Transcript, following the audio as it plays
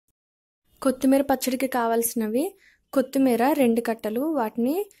కొత్తిమీర పచ్చడికి కావాల్సినవి కొత్తిమీర 2 కట్టలు,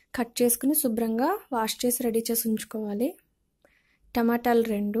 వాటిని కట్ చేసుకుని శుభ్రంగా వాష్ చేసి రెడీ చేసి ఉంచుకోవాలి. టమాటాలు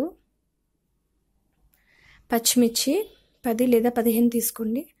 2, పచ్చిమిర్చి 10 లేదా 15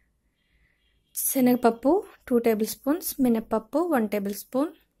 తీసుకోండి. శనగపప్పు 2 టేబుల్ స్పూన్స్, మినపప్పు 1 టేబుల్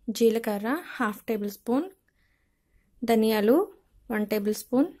స్పూన్, జీలకర్ర 1/2 టేబుల్ స్పూన్, ధనియాలు 1 టేబుల్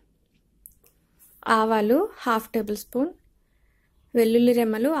స్పూన్, ఆవాలు 1/2 టేబుల్ స్పూన్, వెల్లుల్లి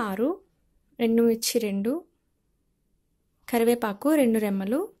రెమ్మలు 6, ఎండుమిర్చి 2, కరివేపాకు 2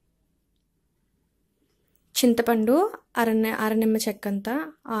 రెమ్మలు, చింతపండు అర నిమ్మ చెక్కంత,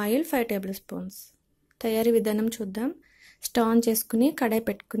 ఆయిల్ 5 టేబుల్ స్పూన్స్. తయారీ విధానం చూద్దాం. స్టవ్ ఆన్ చేసుకుని కడాయి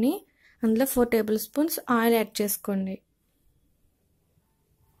పెట్టుకుని అందులో 4 టేబుల్ స్పూన్స్ ఆయిల్ యాడ్ చేసుకోండి.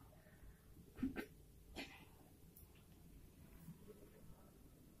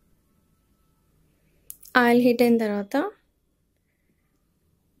 ఆయిల్ హీట్ అయిన తర్వాత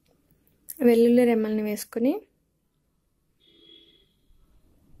వెల్లుల్లి రెమ్మల్ని వేసుకుని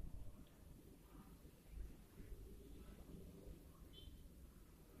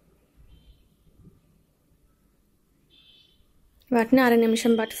వాటిని 1/2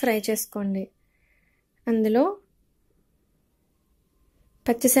 నిమిషం పాటు ఫ్రై చేసుకోండి. అందులో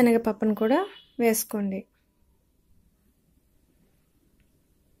పచ్చిశనగపప్పును కూడా వేసుకోండి.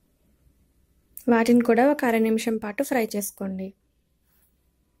 వాటిని కూడా ఒక 1/2 నిమిషం పాటు ఫ్రై చేసుకోండి.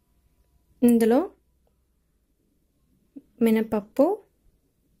 ఇందులో మినపప్పు,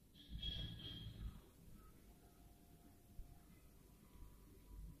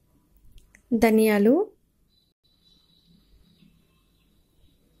 ధనియాలు,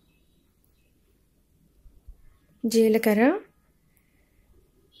 జీలకర్ర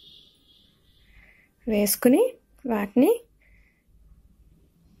వేసుకుని వాటిని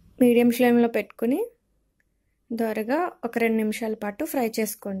మీడియం ఫ్లేమ్లో పెట్టుకుని దోరగా ఒక 2 నిమిషాల పాటు ఫ్రై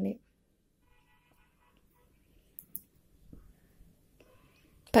చేసుకోండి.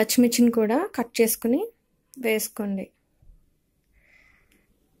 పచ్చిమిర్చిని కూడా కట్ చేసుకుని వేసుకోండి.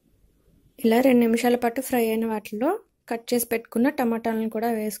 ఇలా 2 నిమిషాల పాటు ఫ్రై అయిన వాటిలో కట్ చేసి పెట్టుకున్న టమాటాలను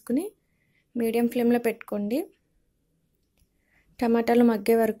కూడా వేసుకుని మీడియం ఫ్లేమ్లో పెట్టుకోండి. టమాటాలు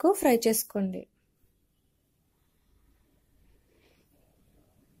మగ్గే వరకు ఫ్రై చేసుకోండి.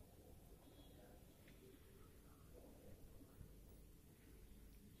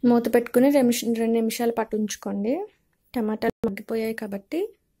 మూత పెట్టుకుని 2 నిమిషాల పాటు ఉంచుకోండి. టమాటాలు మగ్గిపోయాయి కాబట్టి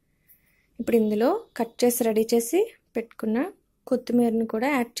ఇప్పుడు ఇందులో కట్ చేసి రెడీ చేసి పెట్టుకున్న కొత్తిమీరని కూడా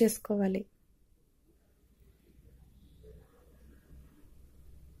యాడ్ చేసుకోవాలి.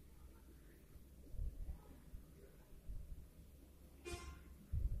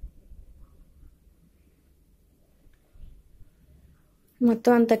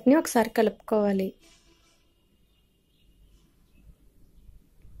 మొత్తం అంతటిని ఒకసారి కలుపుకోవాలి.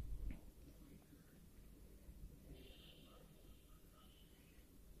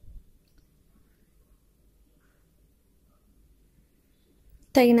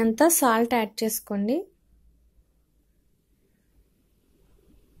 తగినంత సాల్ట్ యాడ్ చేసుకోండి.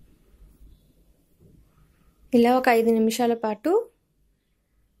 ఇలా ఒక 5 నిమిషాల పాటు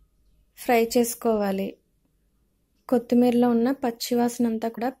ఫ్రై చేసుకోవాలి. కొత్తిమీరలో ఉన్న పచ్చివాసన అంతా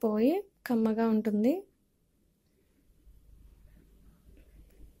కూడా పోయి కమ్మగా ఉంటుంది.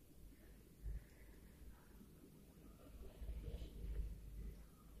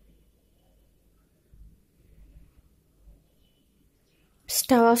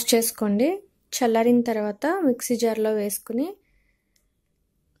 స్టవ్ ఆఫ్ చేసుకోండి. చల్లారిన తర్వాత మిక్సీ జార్లో వేసుకుని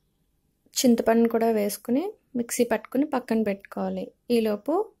చింతపండు కూడా వేసుకుని మిక్సీ పట్టుకుని పక్కన పెట్టుకోవాలి.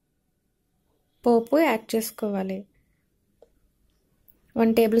 ఈలోపు పోపు యాడ్ చేసుకోవాలి.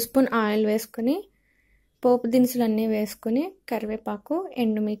 1 టేబుల్ స్పూన్ ఆయిల్ వేసుకుని పోపు దినుసులన్నీ వేసుకుని కరివేపాకు,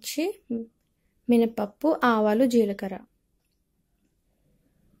 ఎండుమిర్చి, మినపప్పు, ఆవాలు, జీలకర్ర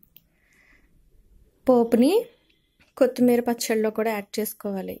పోపుని కొత్తిమీర పచ్చడిలో కూడా యాడ్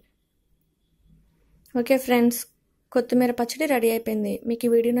చేసుకోవాలి. ఓకే ఫ్రెండ్స్, కొత్తిమీర పచ్చడి రెడీ అయిపోయింది. మీకు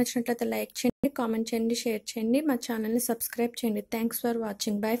ఈ వీడియో నచ్చినట్లయితే లైక్ చేయండి, కామెంట్ చేయండి, షేర్ చేయండి, మా ఛానల్ని సబ్స్క్రైబ్ చేయండి. Thanks for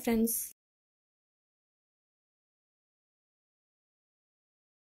watching. Bye friends.